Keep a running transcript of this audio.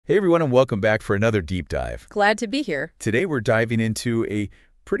Hey everyone, and welcome back for another deep dive. Glad to be here. Today we're diving into a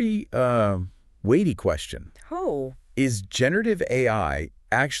pretty weighty question. Oh, Is generative AI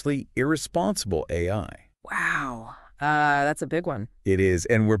actually irresponsible AI? wow. That's a big one. It is,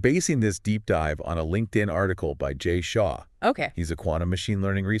 and we're basing this deep dive on a LinkedIn article by Jay Shaw. Okay. He's a quantum machine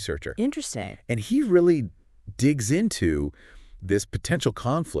learning researcher. Interesting. And he really digs into this potential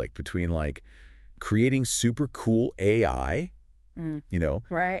conflict between creating super cool AI,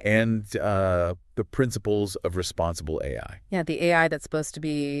 Right. and the principles of responsible AI. Yeah, the AI that's supposed to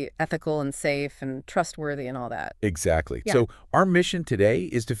be ethical and safe and trustworthy and all that. Exactly. Yeah. So our mission today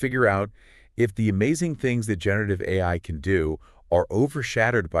is to figure out if the amazing things that generative AI can do are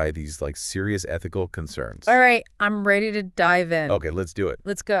overshadowed by these serious ethical concerns. All right, I'm ready to dive in. Okay, let's do it.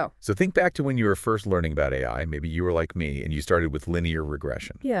 Let's go. So think back to when you were first learning about AI. Maybe you were like me and you started with linear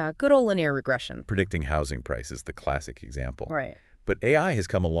regression. Yeah, good old linear regression. Predicting housing prices, the classic example. Right. But AI has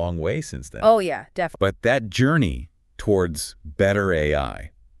come a long way since then. Oh, yeah, definitely. But that journey towards better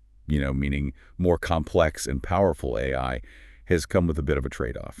AI, meaning more complex and powerful AI, has come with a bit of a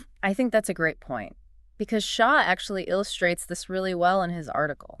trade-off. I think that's a great point because Shaw actually illustrates this really well in his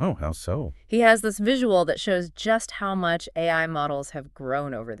article. Oh, how so? He has this visual that shows just how much AI models have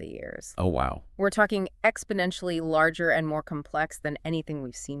grown over the years. Oh, wow. We're talking exponentially larger and more complex than anything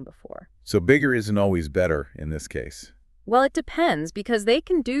we've seen before. So bigger isn't always better in this case. Well, it depends because they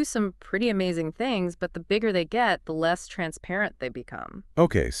can do some pretty amazing things, but the bigger they get, the less transparent they become.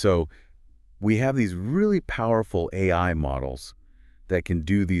 Okay, so we have these really powerful AI models that can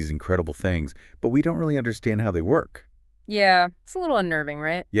do these incredible things, but we don't really understand how they work. Yeah, it's a little unnerving,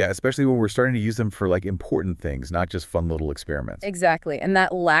 right? Yeah, especially when we're starting to use them for important things, not just fun little experiments. Exactly. And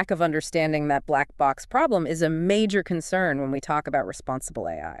that lack of understanding that black box problem is a major concern when we talk about responsible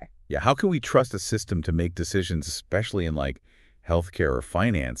AI. Yeah, how can we trust a system to make decisions, especially in healthcare or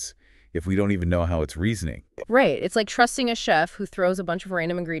finance, if we don't even know how it's reasoning? Right. It's like trusting a chef who throws a bunch of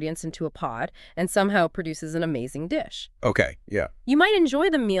random ingredients into a pot and somehow produces an amazing dish. Okay, yeah. You might enjoy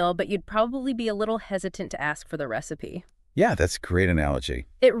the meal, but you'd probably be a little hesitant to ask for the recipe. Yeah, that's a great analogy.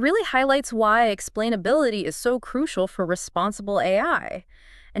 It really highlights why explainability is so crucial for responsible AI.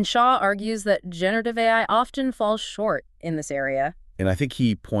 And Shaw argues that generative AI often falls short in this area. And I think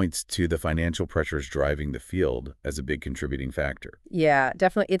he points to the financial pressures driving the field as a big contributing factor. Yeah,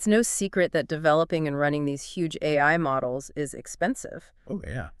 definitely. It's no secret that developing and running these huge AI models is expensive. Oh,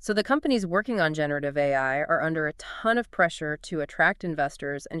 yeah. So the companies working on generative AI are under a ton of pressure to attract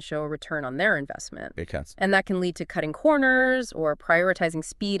investors and show a return on their investment. It counts. And that can lead to cutting corners or prioritizing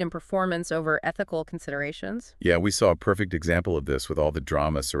speed and performance over ethical considerations. Yeah, we saw a perfect example of this with all the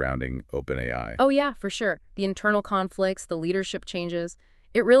drama surrounding OpenAI. Oh, yeah, for sure. The internal conflicts, the leadership changes.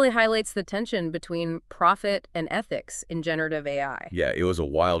 It really highlights the tension between profit and ethics in generative AI. Yeah, it was a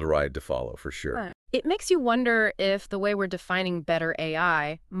wild ride to follow, for sure. It makes you wonder if the way we're defining better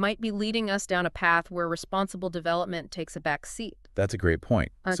AI might be leading us down a path where responsible development takes a back seat. That's a great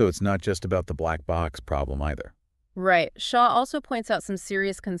point. So it's not just about the black box problem either. Right. Shaw also points out some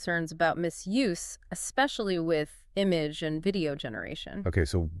serious concerns about misuse, especially with image and video generation. Okay,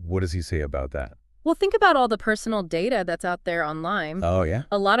 so what does he say about that? Well, think about all the personal data that's out there online. Oh, yeah?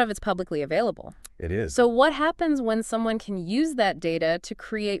 A lot of it's publicly available. It is. So what happens when someone can use that data to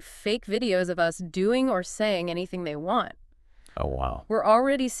create fake videos of us doing or saying anything they want? Oh, wow. We're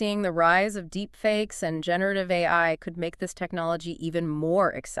already seeing the rise of deepfakes, and generative AI could make this technology even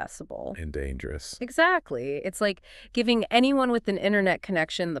more accessible. And dangerous. Exactly. It's like giving anyone with an internet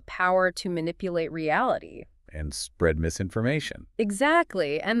connection the power to manipulate reality. And spread misinformation.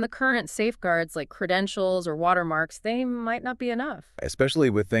 Exactly. And the current safeguards like credentials or watermarks, they might not be enough. Especially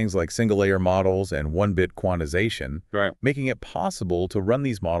with things like single-layer models and one-bit quantization, Right. making it possible to run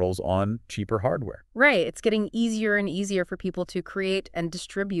these models on cheaper hardware. Right. It's getting easier and easier for people to create and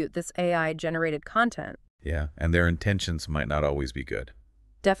distribute this AI-generated content. Yeah, and their intentions might not always be good.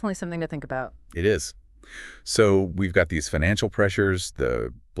 Definitely something to think about. It is. So we've got these financial pressures,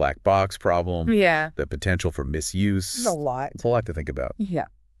 the black box problem, Yeah. the potential for misuse. It's a lot. It's a lot to think about. Yeah.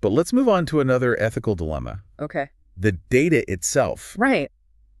 But let's move on to another ethical dilemma. Okay. The data itself. Right.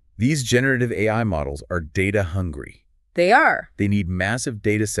 These generative AI models are data hungry. They are. They need massive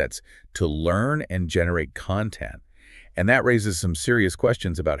data sets to learn and generate content. And that raises some serious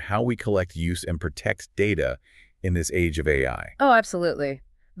questions about how we collect, use, and protect data in this age of AI. Oh, absolutely.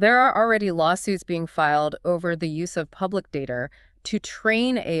 There are already lawsuits being filed over the use of public data, to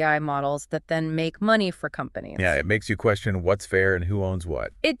train AI models that then make money for companies. Yeah, it makes you question what's fair and who owns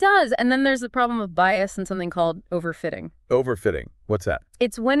what. It does. And then there's the problem of bias and something called overfitting. Overfitting. What's that?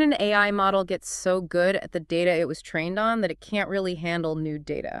 It's when an AI model gets so good at the data it was trained on that it can't really handle new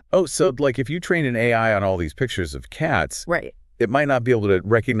data. Oh, so like if you train an AI on all these pictures of cats, Right. it might not be able to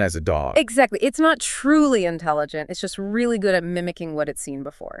recognize a dog. Exactly. It's not truly intelligent. It's just really good at mimicking what it's seen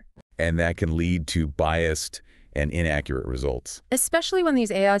before. And that can lead to biased and inaccurate results. Especially when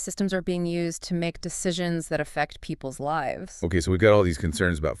these AI systems are being used to make decisions that affect people's lives. Okay, so we've got all these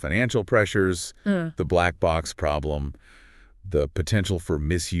concerns about financial pressures, the black box problem, the potential for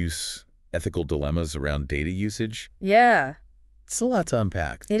misuse, ethical dilemmas around data usage. Yeah, It's a lot to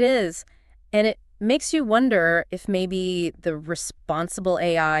unpack. it is. And it makes you wonder if maybe the responsible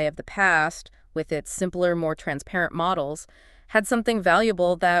AI of the past, with its simpler, more transparent models, had something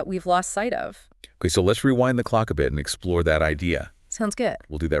valuable that we've lost sight of. Okay, so let's rewind the clock a bit and explore that idea. Sounds good.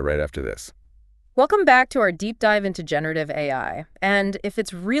 We'll do that right after this. Welcome back to our deep dive into generative AI. And if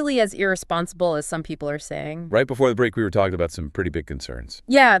it's really as irresponsible as some people are saying. Right before the break, we were talking about some pretty big concerns.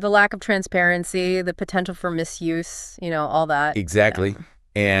 Yeah, the lack of transparency, the potential for misuse, all that. Exactly.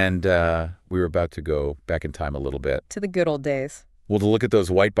 And we were about to go back in time a little bit. To the good old days. Well, to look at those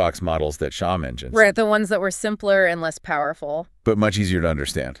white box models that Shah mentioned. Right, the ones that were simpler and less powerful. But much easier to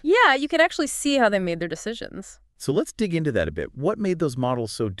understand. Yeah, you could actually see how they made their decisions. So let's dig into that a bit. What made those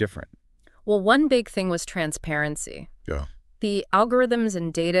models so different? Well, one big thing was transparency. Yeah. The algorithms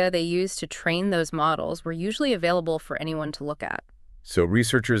and data they used to train those models were usually available for anyone to look at. So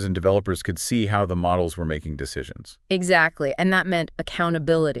researchers and developers could see how the models were making decisions. Exactly, and that meant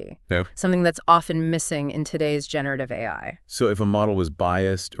accountability. Yeah. Something that's often missing in today's generative AI. So if a model was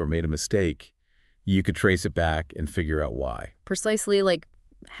biased or made a mistake, you could trace it back and figure out why. Precisely like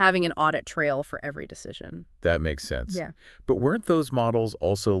having an audit trail for every decision. That makes sense. Yeah. But weren't those models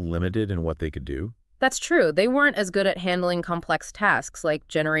also limited in what they could do? That's true. They weren't as good at handling complex tasks like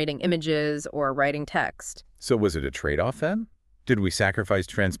generating images or writing text. So was it a trade-off then? Did we sacrifice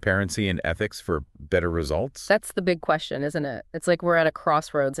transparency and ethics for better results? That's the big question, isn't it? It's like we're at a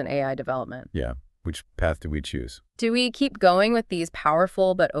crossroads in AI development. Yeah. Which path do we choose? Do we keep going with these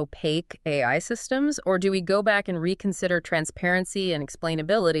powerful but opaque AI systems, or do we go back and reconsider transparency and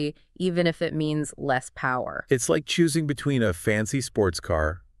explainability, even if it means less power? It's like choosing between a fancy sports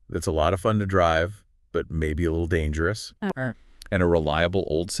car that's a lot of fun to drive, but maybe a little dangerous, and a reliable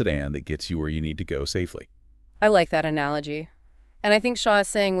old sedan that gets you where you need to go safely. I like that analogy. And I think Shaw is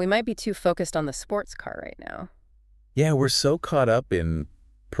saying we might be too focused on the sports car right now. Yeah, we're so caught up in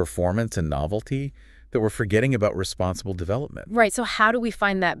performance and novelty that we're forgetting about responsible development. Right, so how do we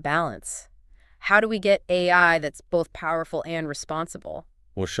find that balance? How do we get AI that's both powerful and responsible?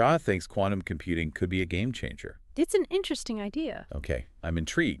 Well, Shah thinks quantum computing could be a game changer. It's an interesting idea. Okay, I'm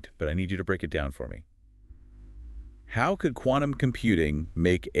intrigued, but I need you to break it down for me. How could quantum computing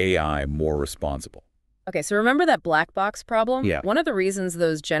make AI more responsible? Okay, so remember that black box problem? Yeah. One of the reasons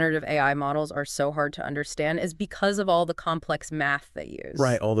those generative AI models are so hard to understand is because of all the complex math they use.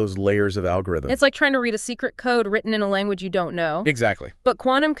 Right, all those layers of algorithms. It's like trying to read a secret code written in a language you don't know. Exactly. But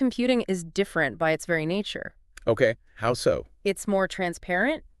quantum computing is different by its very nature. Okay, how so? It's more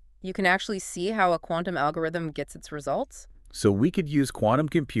transparent. You can actually see how a quantum algorithm gets its results. So we could use quantum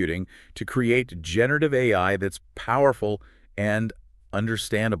computing to create generative AI that's powerful and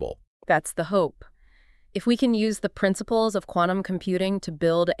understandable. That's the hope. If we can use the principles of quantum computing to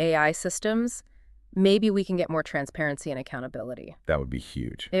build AI systems, maybe we can get more transparency and accountability. That would be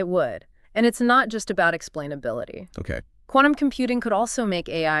huge. It would. And it's not just about explainability. Okay. Quantum computing could also make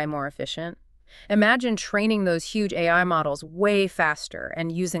AI more efficient. Imagine training those huge AI models way faster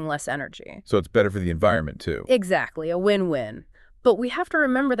and using less energy. So it's better for the environment, too. Exactly, a win-win. But we have to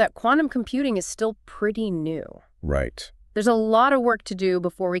remember that quantum computing is still pretty new. Right. There's a lot of work to do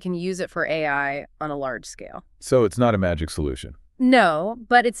before we can use it for AI on a large scale. So it's not a magic solution. No,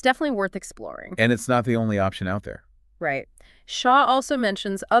 but it's definitely worth exploring. And it's not the only option out there. Right. Shaw also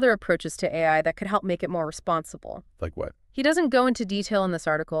mentions other approaches to AI that could help make it more responsible. Like what? He doesn't go into detail in this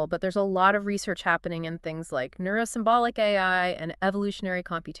article, but there's a lot of research happening in things like neurosymbolic AI and evolutionary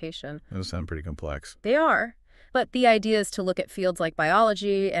computation. Those sound pretty complex. They are. But the idea is to look at fields like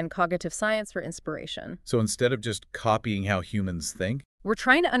biology and cognitive science for inspiration. So instead of just copying how humans think, We're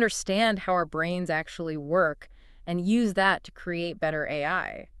trying to understand how our brains actually work and use that to create better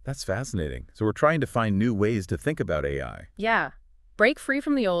AI. that's fascinating. So we're trying to find new ways to think about AI. Yeah. Break free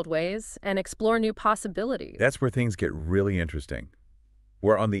from the old ways and explore new possibilities. That's where things get really interesting.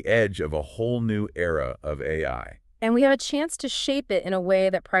 We're on the edge of a whole new era of AI. And we have a chance to shape it in a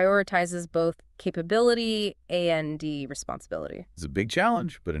way that prioritizes both capability and responsibility. It's a big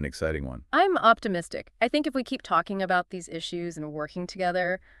challenge, but an exciting one. I'm optimistic. I think if we keep talking about these issues and working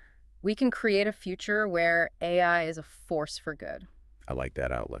together, we can create a future where AI is a force for good. I like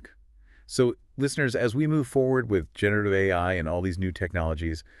that outlook. So, listeners, as we move forward with generative AI and all these new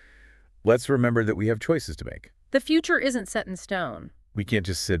technologies, let's remember that we have choices to make. The future isn't set in stone. We can't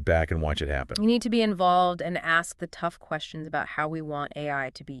just sit back and watch it happen. We need to be involved and ask the tough questions about how we want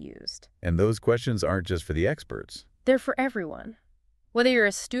AI to be used. And those questions aren't just for the experts. They're for everyone. Whether you're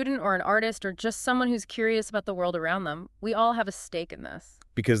a student or an artist or just someone who's curious about the world around them, we all have a stake in this.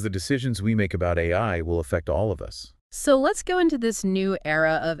 Because the decisions we make about AI will affect all of us. So let's go into this new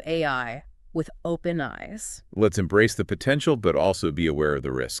era of AI with open eyes. Let's embrace the potential, but also be aware of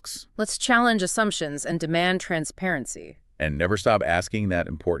the risks. Let's challenge assumptions and demand transparency. And never stop asking that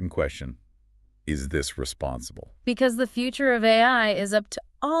important question. Is this responsible? Because the future of AI is up to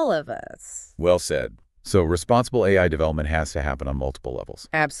all of us. Well said. So responsible AI development has to happen on multiple levels.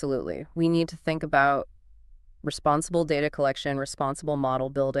 Absolutely. We need to think about responsible data collection, responsible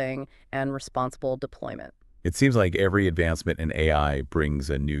model building, and responsible deployment. It seems like every advancement in AI brings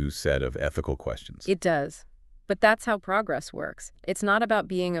a new set of ethical questions. It does. But that's how progress works. It's not about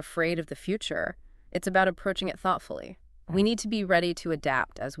being afraid of the future. It's about approaching it thoughtfully. We need to be ready to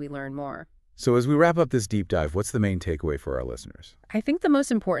adapt as we learn more. So as we wrap up this deep dive, what's the main takeaway for our listeners? I think the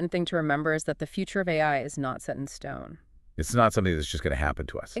most important thing to remember is that the future of AI is not set in stone. It's not something that's just going to happen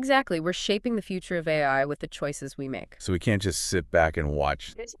to us. Exactly. We're shaping the future of AI with the choices we make. So we can't just sit back and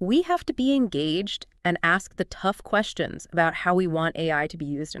watch. We have to be engaged and ask the tough questions about how we want AI to be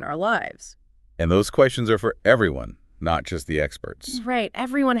used in our lives. And those questions are for everyone, not just the experts. Right.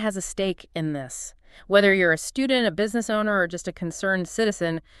 Everyone has a stake in this. Whether you're a student, a business owner, or just a concerned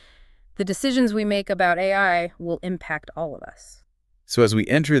citizen, the decisions we make about AI will impact all of us. So as we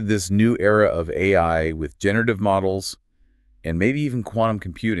enter this new era of AI with generative models and maybe even quantum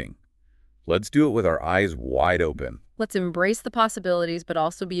computing, let's do it with our eyes wide open. Let's embrace the possibilities, but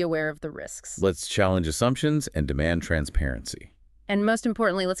also be aware of the risks. Let's challenge assumptions and demand transparency. And most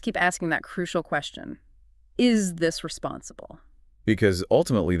importantly, let's keep asking that crucial question. Is this responsible? Because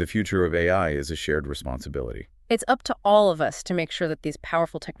ultimately, the future of AI is a shared responsibility. It's up to all of us to make sure that these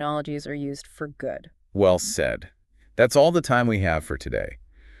powerful technologies are used for good. Well said. That's all the time we have for today.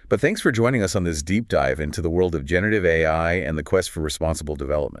 But thanks for joining us on this deep dive into the world of generative AI and the quest for responsible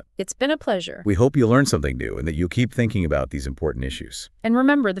development. It's been a pleasure. We hope you learned something new and that you'll keep thinking about these important issues. And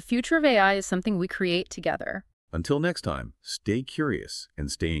remember, the future of AI is something we create together. Until next time, stay curious and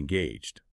stay engaged.